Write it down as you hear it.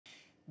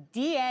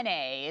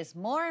DNA is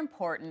more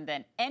important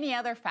than any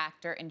other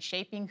factor in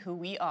shaping who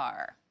we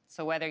are.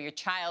 So whether your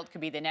child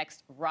could be the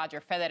next Roger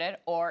Federer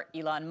or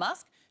Elon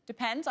Musk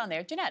depends on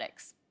their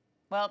genetics.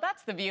 Well,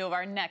 that's the view of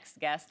our next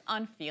guest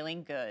on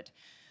Feeling Good.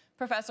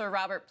 Professor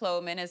Robert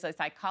Plomin is a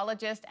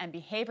psychologist and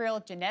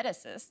behavioral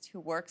geneticist who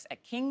works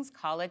at King's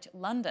College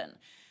London.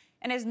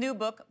 And his new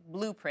book,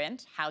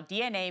 Blueprint, How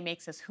DNA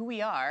Makes Us Who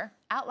We Are,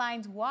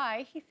 outlines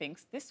why he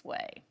thinks this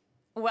way.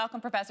 Welcome,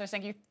 Professor.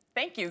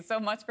 Thank you so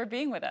much for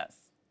being with us.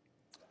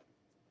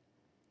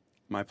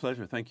 My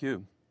pleasure. Thank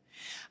you.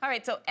 All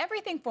right, so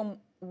everything from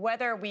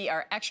whether we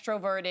are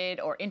extroverted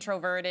or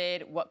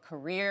introverted, what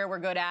career we're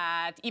good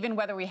at, even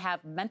whether we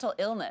have mental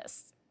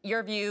illness,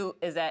 your view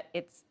is that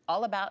it's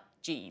all about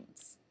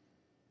genes.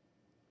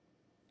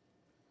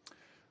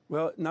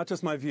 Well, not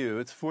just my view.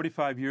 It's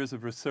 45 years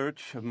of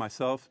research of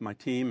myself, my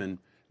team, and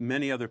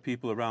many other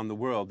people around the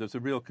world. There's a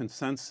real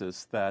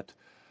consensus that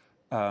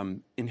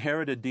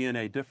inherited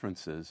DNA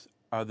differences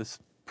are the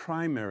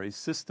primary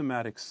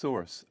systematic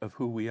source of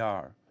who we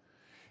are.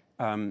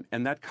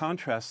 And that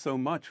contrasts so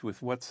much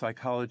with what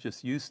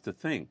psychologists used to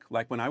think.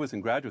 Like when I was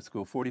in graduate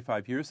school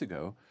 45 years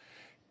ago,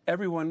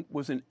 everyone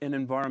was an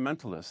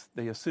environmentalist.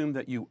 They assumed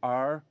that you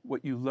are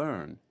what you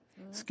learn.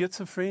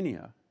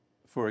 Schizophrenia,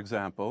 for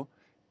example,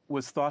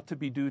 was thought to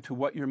be due to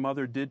what your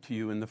mother did to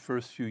you in the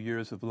first few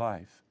years of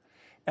life.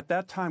 At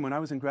that time, when I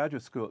was in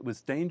graduate school, it was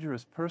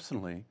dangerous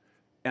personally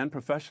and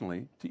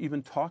professionally to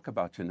even talk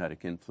about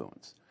genetic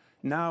influence.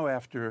 Now,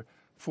 after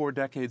 4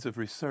 decades of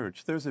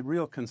research, there's a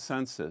real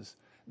consensus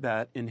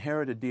that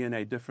inherited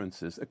DNA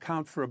differences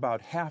account for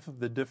about half of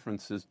the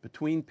differences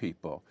between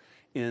people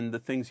in the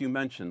things you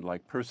mentioned,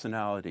 like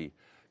personality,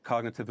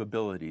 cognitive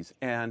abilities,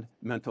 and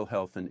mental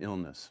health and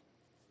illness.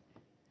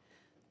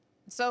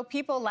 So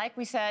people, like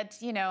we said,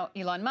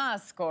 Elon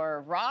Musk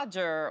or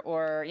Roger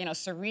or,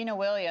 Serena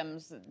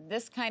Williams,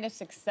 this kind of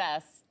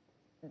success,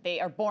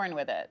 they are born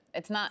with it.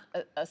 It's not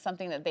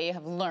something that they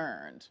have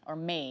learned or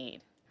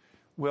made.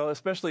 Well,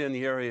 especially in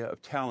the area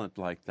of talent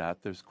like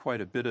that, there's quite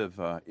a bit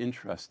of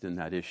interest in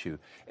that issue.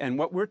 And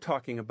what we're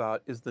talking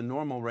about is the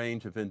normal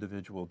range of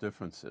individual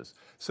differences.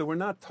 So we're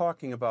not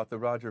talking about the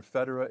Roger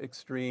Federer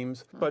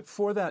extremes, but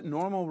for that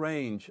normal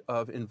range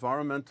of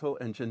environmental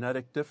and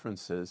genetic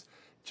differences,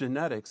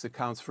 genetics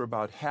accounts for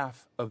about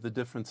half of the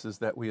differences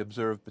that we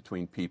observe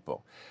between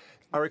people.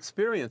 Our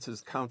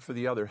experiences count for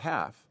the other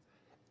half,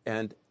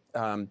 and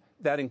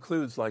that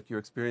includes like your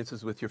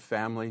experiences with your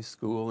family,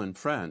 school, and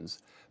friends.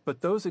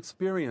 But those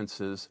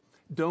experiences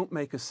don't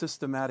make a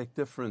systematic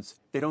difference.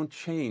 They don't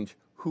change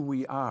who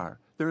we are.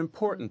 They're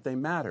important, they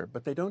matter,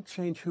 but they don't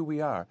change who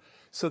we are.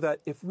 So that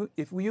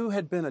if you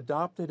had been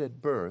adopted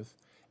at birth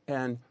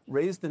and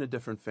raised in a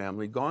different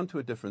family, gone to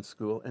a different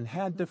school, and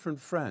had different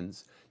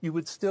friends, you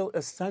would still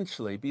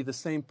essentially be the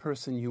same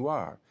person you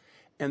are.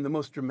 And the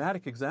most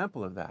dramatic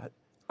example of that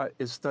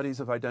is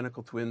studies of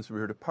identical twins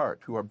reared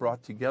apart who are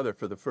brought together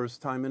for the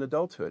first time in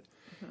adulthood.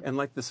 And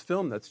like this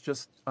film that's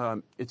just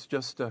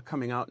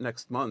coming out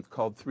next month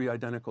called 3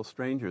 Identical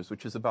Strangers,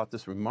 which is about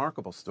this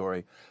remarkable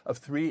story of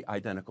 3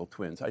 identical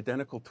twins,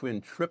 identical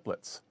twin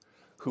triplets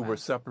who were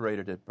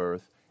separated at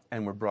birth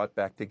and were brought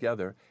back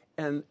together.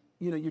 And,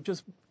 you're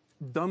just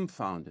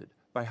dumbfounded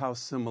by how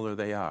similar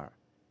they are.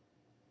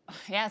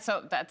 Yeah,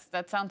 so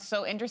that sounds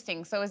so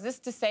interesting. So is this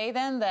to say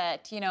then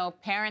that,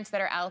 parents that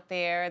are out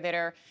there that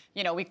are,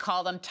 we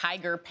call them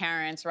tiger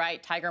parents,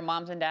 right? Tiger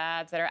moms and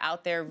dads that are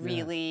out there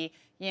really,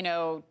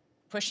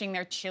 pushing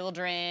their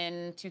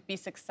children to be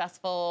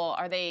successful.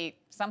 Are they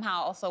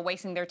somehow also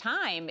wasting their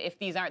time if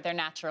these aren't their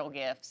natural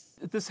gifts?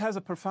 This has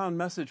a profound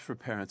message for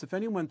parents. If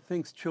anyone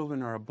thinks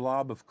children are a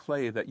blob of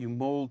clay that you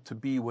mold to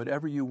be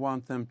whatever you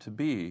want them to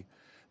be,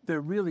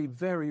 they're really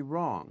very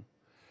wrong.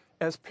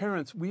 As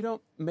parents, we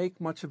don't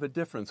make much of a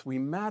difference. We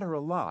matter a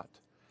lot.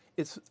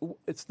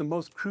 It's the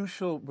most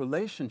crucial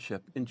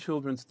relationship in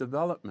children's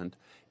development.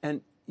 And,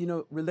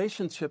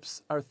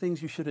 relationships are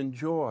things you should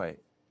enjoy.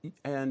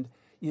 And,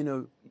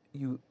 you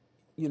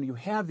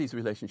have these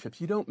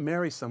relationships. You don't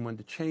marry someone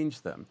to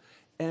change them.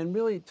 And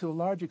really, to a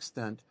large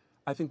extent,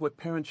 I think what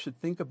parents should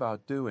think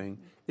about doing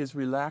is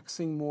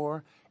relaxing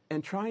more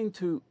and trying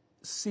to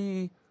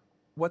see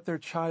what their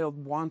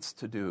child wants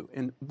to do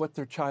and what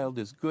their child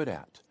is good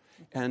at.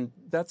 And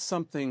that's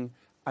something,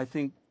 I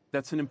think,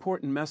 that's an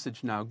important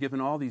message now,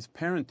 given all these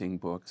parenting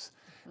books,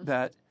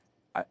 that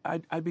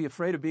I'd be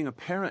afraid of being a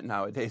parent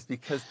nowadays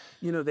because,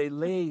 they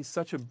lay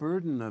such a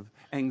burden of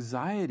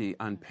anxiety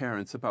on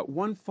parents about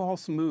one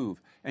false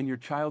move and your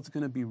child's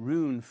going to be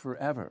ruined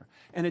forever.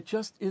 And it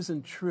just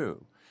isn't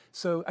true.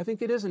 So I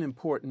think it is an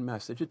important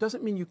message. It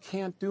doesn't mean you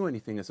can't do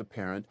anything as a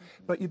parent,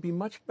 but you'd be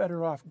much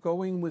better off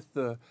going with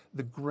the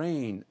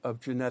grain of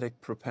genetic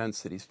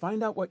propensities.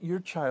 Find out what your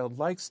child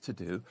likes to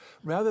do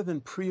rather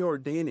than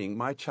preordaining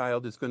my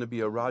child is going to be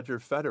a Roger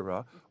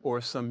Federer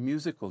or some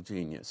musical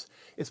genius.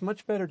 It's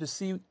much better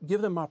to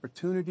give them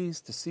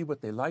opportunities to see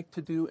what they like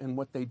to do and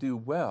what they do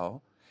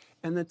well,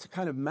 and then to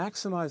kind of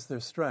maximize their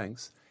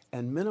strengths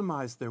and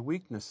minimize their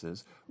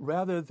weaknesses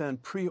rather than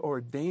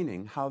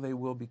preordaining how they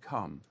will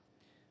become.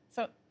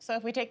 So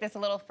if we take this a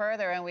little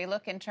further and we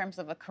look in terms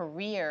of a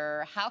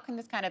career, how can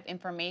this kind of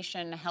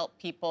information help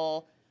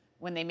people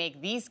when they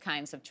make these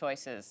kinds of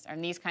choices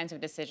and these kinds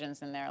of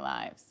decisions in their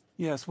lives?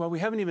 Yes, well, we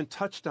haven't even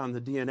touched on the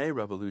DNA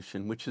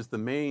revolution, which is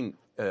the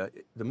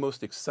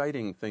most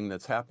exciting thing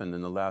that's happened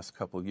in the last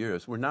couple of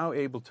years. We're now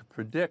able to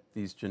predict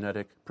these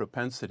genetic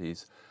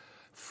propensities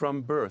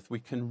from birth. We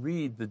can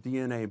read the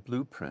DNA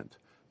blueprint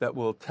that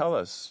will tell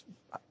us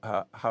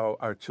how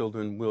our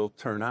children will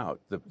turn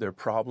out, their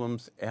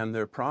problems and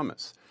their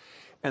promise.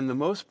 And the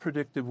most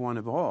predictive one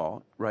of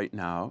all right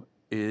now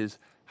is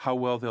how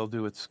well they'll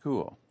do at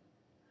school.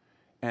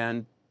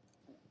 And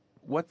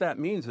what that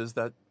means is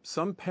that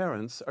some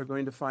parents are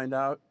going to find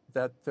out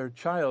that their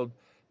child,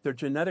 their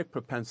genetic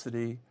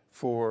propensity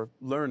for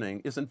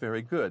learning isn't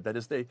very good. That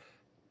is,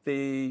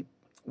 they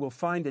will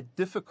find it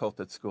difficult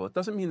at school. It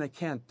doesn't mean they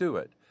can't do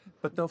it,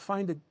 but they'll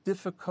find it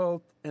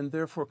difficult and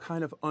therefore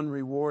kind of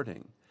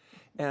unrewarding.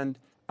 And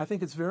I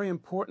think it's very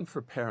important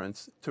for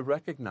parents to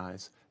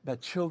recognize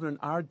that children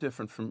are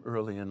different from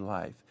early in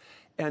life.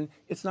 And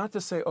it's not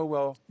to say, oh,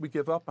 well, we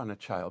give up on a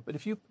child. But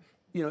if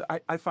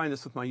I find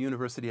this with my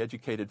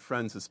university-educated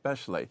friends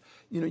especially,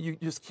 you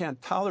just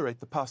can't tolerate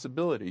the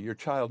possibility your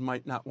child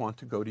might not want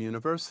to go to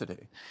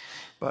university.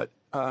 But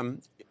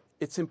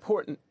it's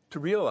important to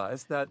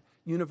realize that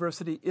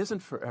university isn't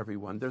for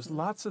everyone. There's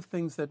lots of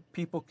things that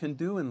people can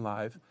do in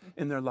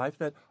their life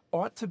that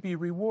ought to be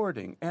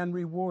rewarding and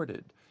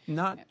rewarded,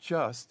 not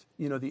just,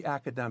 the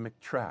academic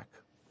track.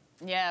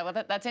 Yeah,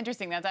 well, that's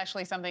interesting. That's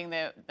actually something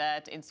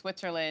that in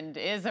Switzerland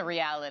is a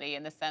reality,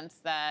 in the sense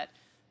that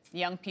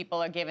young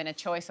people are given a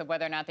choice of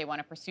whether or not they want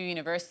to pursue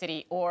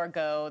university or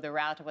go the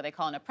route of what they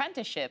call an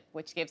apprenticeship,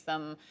 which gives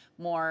them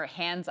more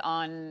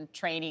hands-on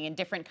training in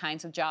different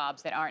kinds of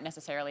jobs that aren't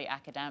necessarily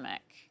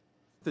academic.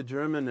 The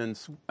German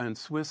and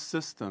Swiss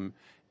system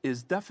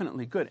is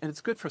definitely good, and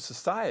it's good for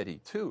society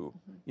too,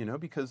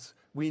 because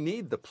we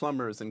need the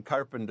plumbers and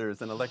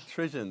carpenters and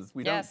electricians.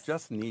 We don't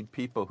just need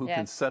people who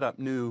can set up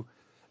new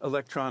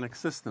electronic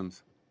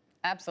systems.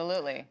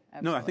 Absolutely.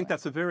 No, I think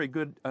that's a very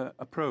good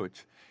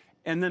approach.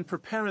 And then for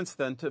parents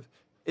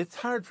it's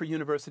hard for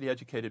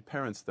university-educated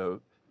parents, though,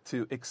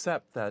 to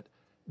accept that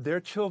their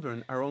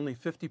children are only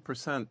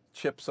 50%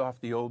 chips off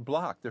the old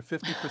block. They're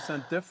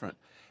 50% different.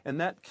 And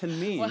that can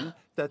mean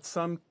that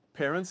some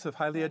parents of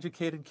highly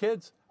educated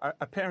kids,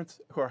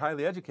 parents who are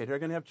highly educated, are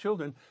going to have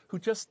children who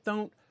just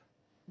don't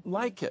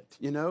like it.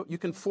 You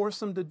can force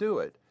them to do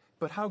it.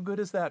 But how good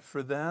is that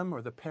for them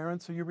or the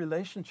parents or your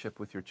relationship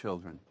with your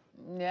children?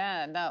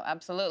 Yeah, no,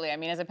 absolutely. I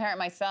mean, as a parent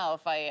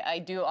myself, I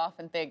do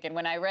often think, and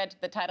when I read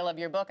the title of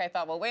your book, I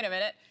thought, well, wait a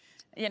minute,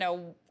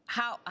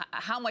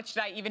 how much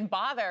should I even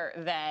bother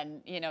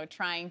then,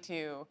 trying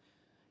to,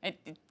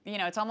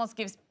 it almost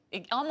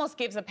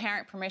gives a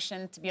parent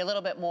permission to be a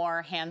little bit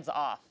more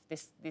hands-off,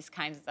 these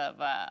kinds of,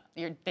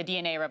 the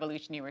DNA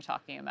revolution you were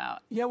talking about.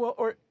 Yeah, well,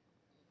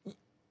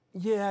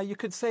 you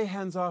could say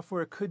hands-off,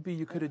 where it could be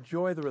you could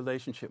enjoy the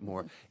relationship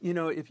more.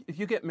 If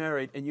you get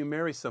married and you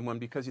marry someone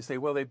because you say,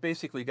 well, they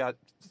basically got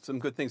some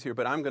good things here,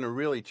 but I'm going to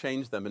really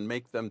change them and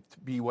make them to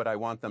be what I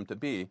want them to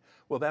be,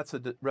 well, that's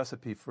a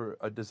recipe for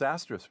a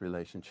disastrous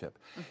relationship.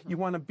 You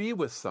want to be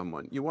with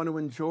someone. You want to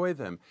enjoy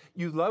them.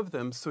 You love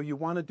them, so you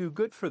want to do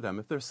good for them.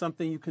 If there's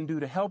something you can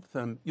do to help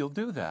them, you'll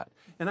do that.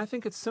 And I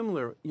think it's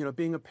similar,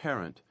 being a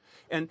parent.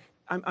 And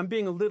I'm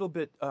being a little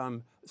bit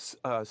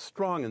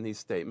strong in these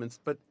statements,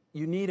 but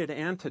you need an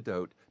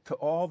antidote to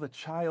all the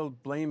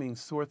child-blaming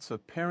sorts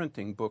of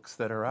parenting books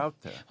that are out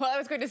there. Well, I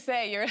was going to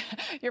say,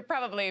 you're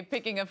probably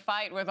picking a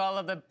fight with all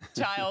of the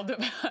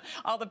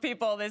all the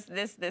people,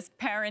 this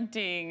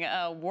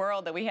parenting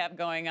world that we have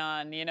going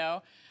on,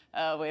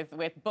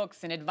 with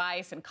books and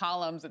advice and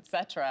columns,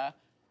 etc.,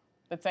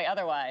 that say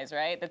otherwise,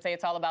 right? That say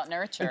it's all about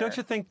nurture. And don't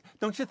you think, but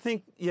don't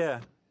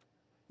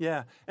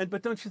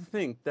you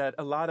think that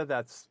a lot of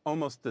that's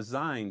almost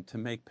designed to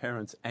make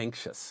parents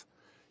anxious?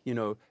 You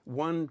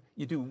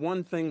do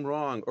one thing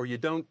wrong, or you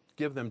don't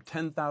give them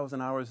 10,000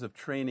 hours of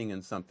training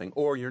in something,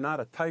 or you're not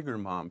a tiger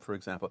mom, for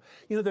example.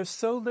 There's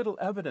so little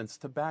evidence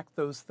to back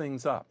those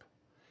things up.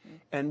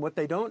 And what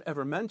they don't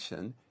ever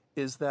mention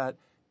is that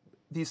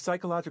these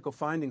psychological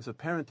findings of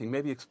parenting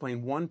maybe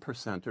explain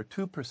 1% or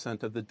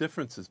 2% of the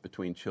differences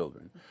between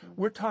children.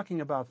 We're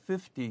talking about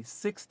 50,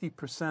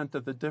 60%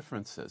 of the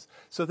differences.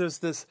 So there's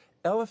this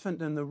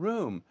elephant in the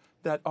room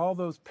that all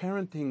those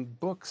parenting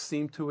books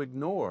seem to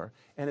ignore.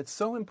 And it's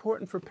so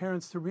important for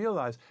parents to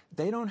realize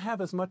they don't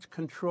have as much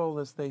control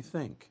as they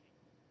think.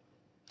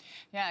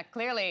 Yeah,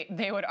 clearly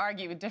they would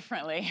argue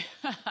differently.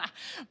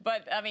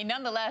 But,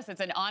 nonetheless,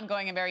 it's an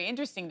ongoing and very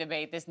interesting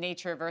debate, this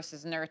nature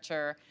versus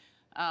nurture.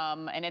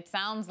 And it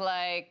sounds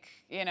like,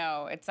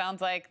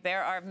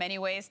 there are many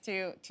ways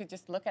to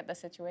just look at the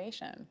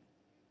situation.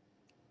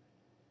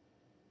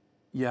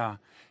 Yeah.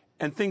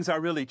 And things are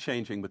really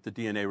changing with the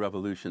DNA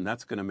revolution.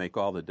 That's going to make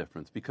all the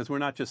difference, because we're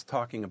not just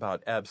talking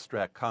about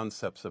abstract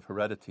concepts of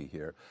heredity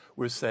here.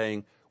 We're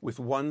saying with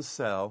one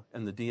cell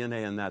and the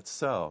DNA in that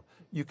cell,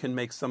 you can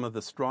make some of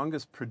the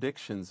strongest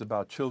predictions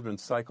about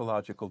children's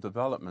psychological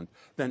development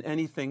than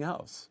anything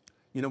else.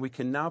 You know, we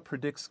can now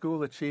predict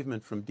school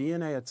achievement from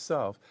DNA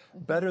itself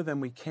better than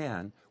we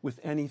can with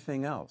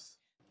anything else.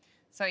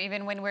 So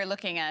even when we're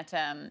looking at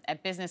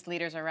business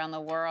leaders around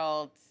the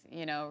world,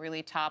 you know,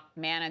 really top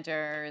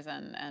managers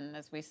and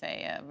as we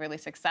say, really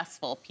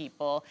successful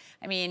people,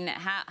 I mean,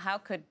 how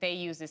could they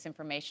use this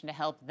information to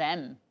help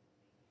them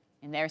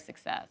in their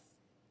success?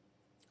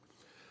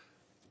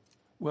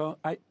 Well,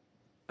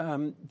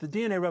 the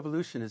DNA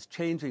revolution is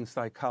changing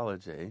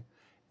psychology,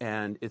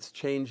 and it's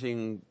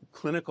changing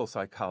clinical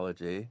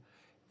psychology,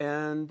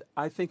 and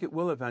I think it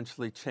will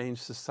eventually change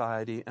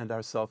society and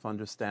our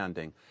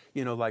self-understanding.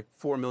 You know, like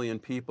 4 million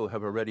people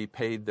have already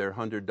paid their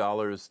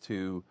 $100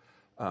 to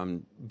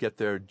get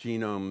their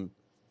genotypes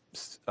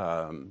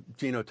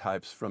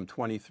from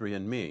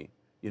 23andMe,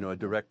 you know, a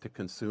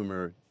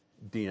direct-to-consumer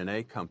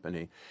DNA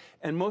company.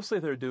 And mostly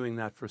they're doing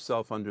that for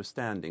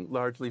self-understanding,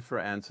 largely for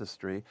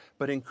ancestry,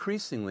 but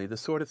increasingly the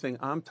sort of thing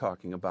I'm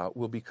talking about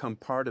will become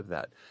part of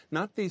that.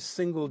 Not these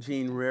single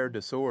gene rare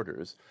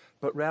disorders,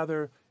 but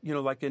rather, you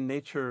know, like in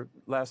Nature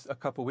a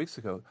couple weeks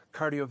ago,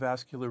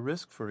 cardiovascular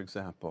risk, for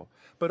example,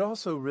 but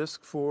also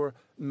risk for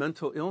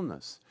mental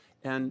illness.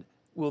 And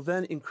will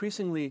then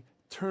increasingly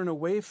turn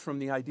away from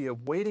the idea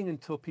of waiting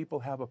until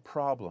people have a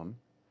problem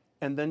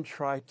and then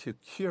try to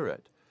cure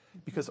it.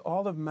 Because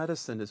all of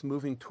medicine is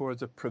moving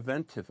towards a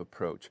preventive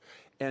approach.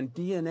 And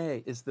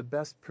DNA is the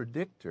best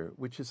predictor,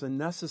 which is a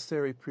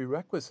necessary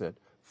prerequisite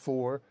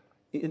for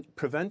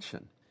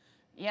prevention.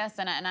 Yes,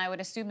 and I would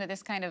assume that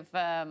this kind of,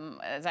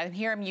 as I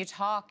hear you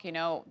talk, you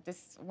know,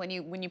 this when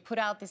you put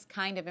out this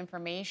kind of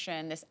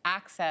information, this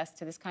access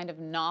to this kind of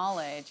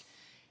knowledge,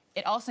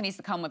 it also needs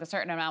to come with a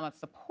certain amount of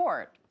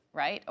support,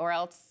 right? Or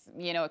else,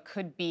 you know, it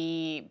could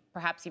be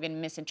perhaps even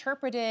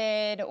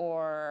misinterpreted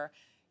or,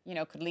 you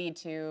know, could lead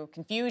to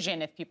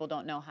confusion if people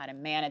don't know how to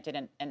manage it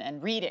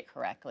and read it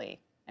correctly.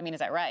 I mean, is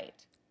that right?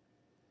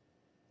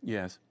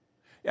 Yes,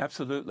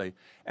 absolutely.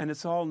 And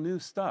it's all new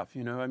stuff,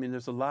 you know. I mean,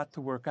 there's a lot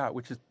to work out,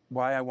 which is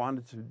why I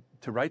wanted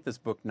to write this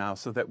book now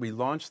so that we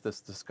launch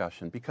this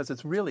discussion, because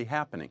it's really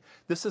happening.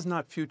 This is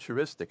not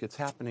futuristic. It's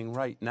happening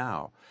right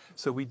now.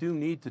 So we do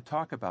need to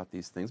talk about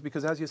these things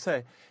because, as you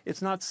say,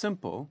 it's not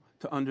simple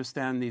to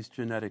understand these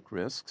genetic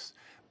risks.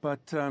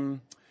 But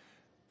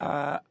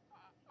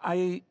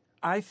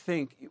I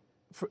think,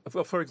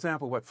 for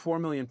example, 4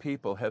 million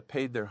people have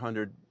paid their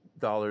 $100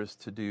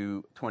 to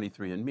do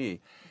 23andMe.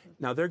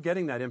 Now they're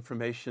getting that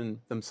information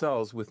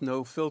themselves with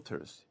no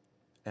filters,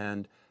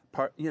 and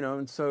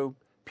and so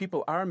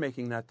people are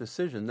making that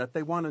decision that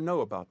they want to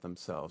know about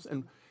themselves.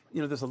 And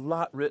you know, there's a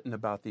lot written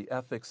about the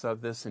ethics of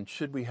this and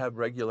should we have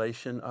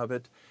regulation of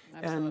it.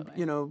 Absolutely. And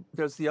you know,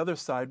 there's the other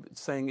side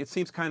saying it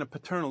seems kind of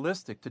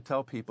paternalistic to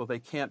tell people they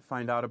can't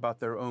find out about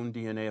their own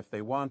DNA if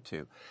they want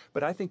to.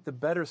 But I think the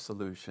better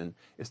solution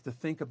is to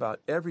think about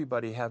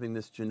everybody having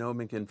this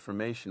genomic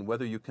information,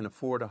 whether you can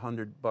afford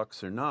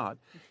 $100 or not,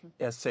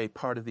 as say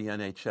part of the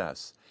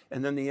NHS.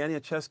 And then the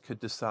NHS could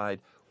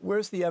decide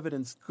where's the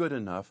evidence good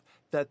enough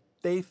that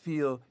they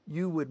feel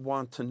you would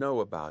want to know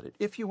about it,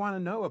 if you want to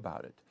know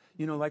about it.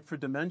 You know, like for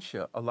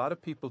dementia, a lot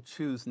of people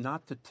choose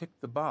not to tick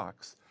the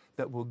box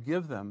that will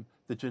give them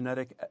the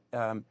genetic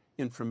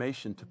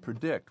information to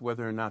predict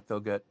whether or not they'll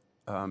get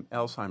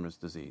Alzheimer's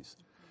disease.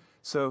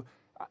 So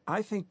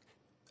I think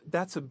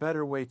that's a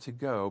better way to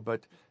go,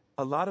 but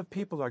a lot of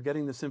people are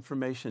getting this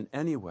information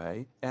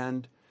anyway,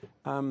 and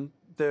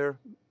they're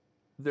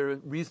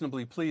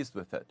reasonably pleased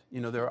with it.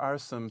 You know, there are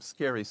some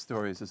scary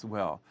stories as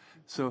well.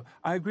 So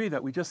I agree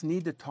that we just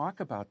need to talk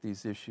about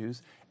these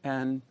issues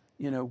and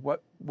you know,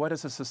 what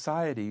as a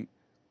society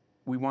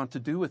we want to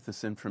do with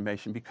this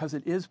information, because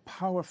it is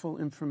powerful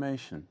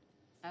information.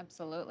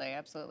 Absolutely,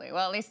 absolutely.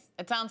 Well, at least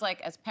it sounds like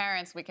as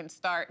parents we can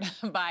start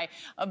by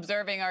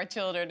observing our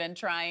children and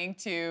trying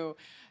to,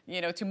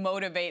 you know, to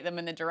motivate them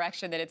in the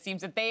direction that it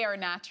seems that they are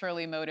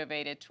naturally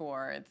motivated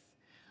towards.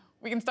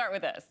 We can start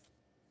with this.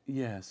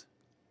 Yes.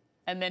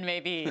 And then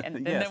maybe,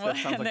 and yes, then we'll,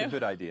 that sounds like a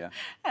good idea.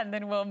 And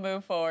then we'll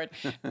move forward.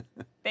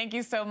 Thank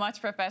you so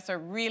much, Professor.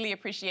 Really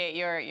appreciate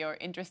your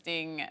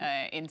interesting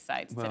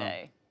insights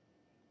today.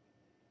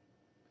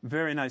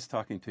 Very nice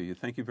talking to you.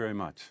 Thank you very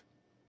much.